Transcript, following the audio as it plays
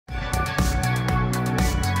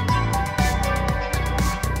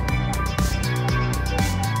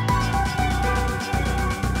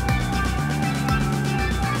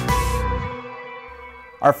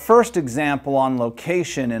Our first example on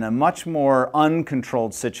location in a much more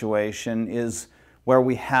uncontrolled situation is where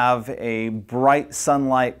we have a bright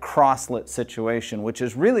sunlight crosslit situation, which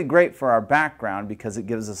is really great for our background because it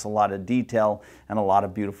gives us a lot of detail and a lot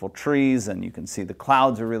of beautiful trees, and you can see the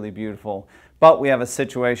clouds are really beautiful. But we have a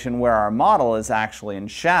situation where our model is actually in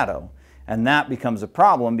shadow, and that becomes a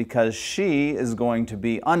problem because she is going to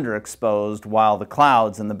be underexposed while the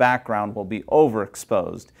clouds in the background will be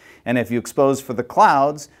overexposed. And if you expose for the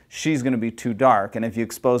clouds, she's going to be too dark, and if you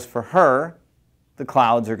expose for her, the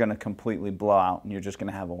clouds are going to completely blow out and you're just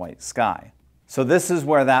going to have a white sky. So this is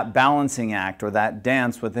where that balancing act or that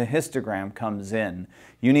dance with the histogram comes in.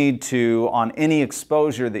 You need to, on any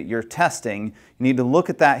exposure that you're testing, you need to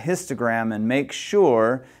look at that histogram and make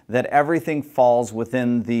sure that everything falls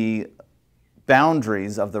within the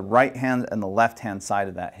boundaries of the right hand and the left hand side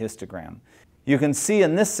of that histogram. You can see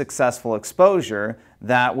in this successful exposure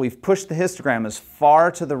that we've pushed the histogram as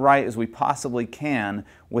far to the right as we possibly can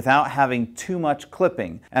without having too much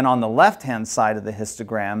clipping. And on the left-hand side of the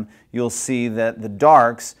histogram, you'll see that the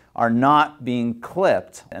darks are not being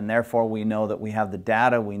clipped, and therefore we know that we have the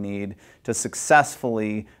data we need to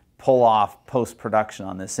successfully pull off post-production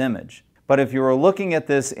on this image. But if you were looking at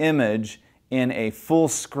this image in a full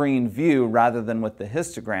screen view rather than with the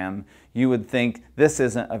histogram, you would think this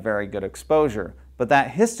isn't a very good exposure. But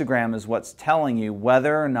that histogram is what's telling you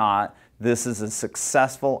whether or not this is a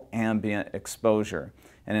successful ambient exposure.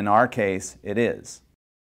 And in our case, it is.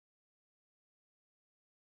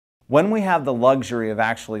 When we have the luxury of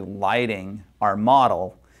actually lighting our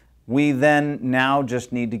model, we then now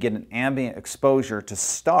just need to get an ambient exposure to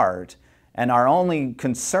start. And our only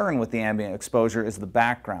concern with the ambient exposure is the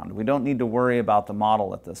background. We don't need to worry about the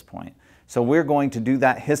model at this point. So we're going to do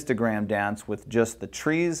that histogram dance with just the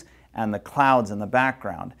trees and the clouds in the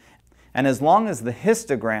background. And as long as the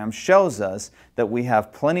histogram shows us that we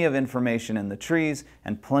have plenty of information in the trees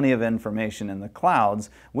and plenty of information in the clouds,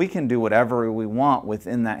 we can do whatever we want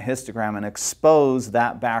within that histogram and expose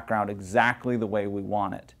that background exactly the way we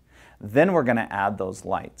want it. Then we're going to add those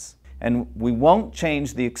lights. And we won't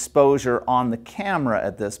change the exposure on the camera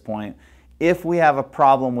at this point. If we have a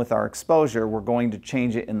problem with our exposure, we're going to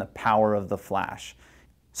change it in the power of the flash.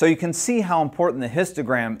 So you can see how important the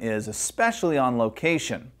histogram is, especially on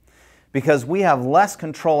location, because we have less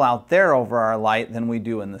control out there over our light than we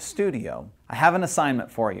do in the studio. I have an assignment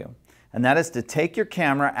for you, and that is to take your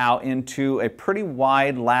camera out into a pretty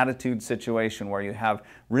wide latitude situation where you have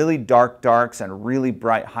really dark darks and really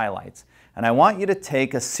bright highlights. And I want you to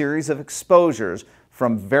take a series of exposures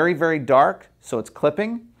from very, very dark, so it's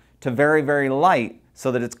clipping, to very, very light,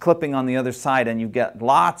 so that it's clipping on the other side, and you get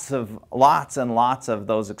lots and lots of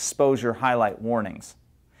those exposure highlight warnings.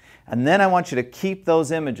 And then I want you to keep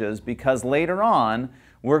those images because later on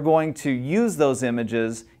we're going to use those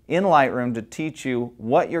images in Lightroom to teach you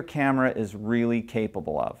what your camera is really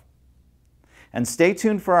capable of. And stay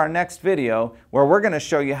tuned for our next video where we're going to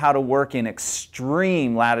show you how to work in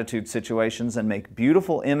extreme latitude situations and make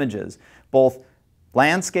beautiful images, both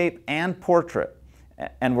landscape and portrait.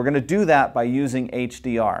 And we're going to do that by using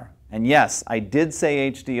HDR. And yes, I did say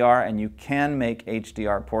HDR, and you can make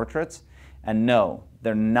HDR portraits. And no,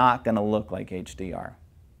 they're not going to look like HDR.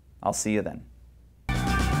 I'll see you then.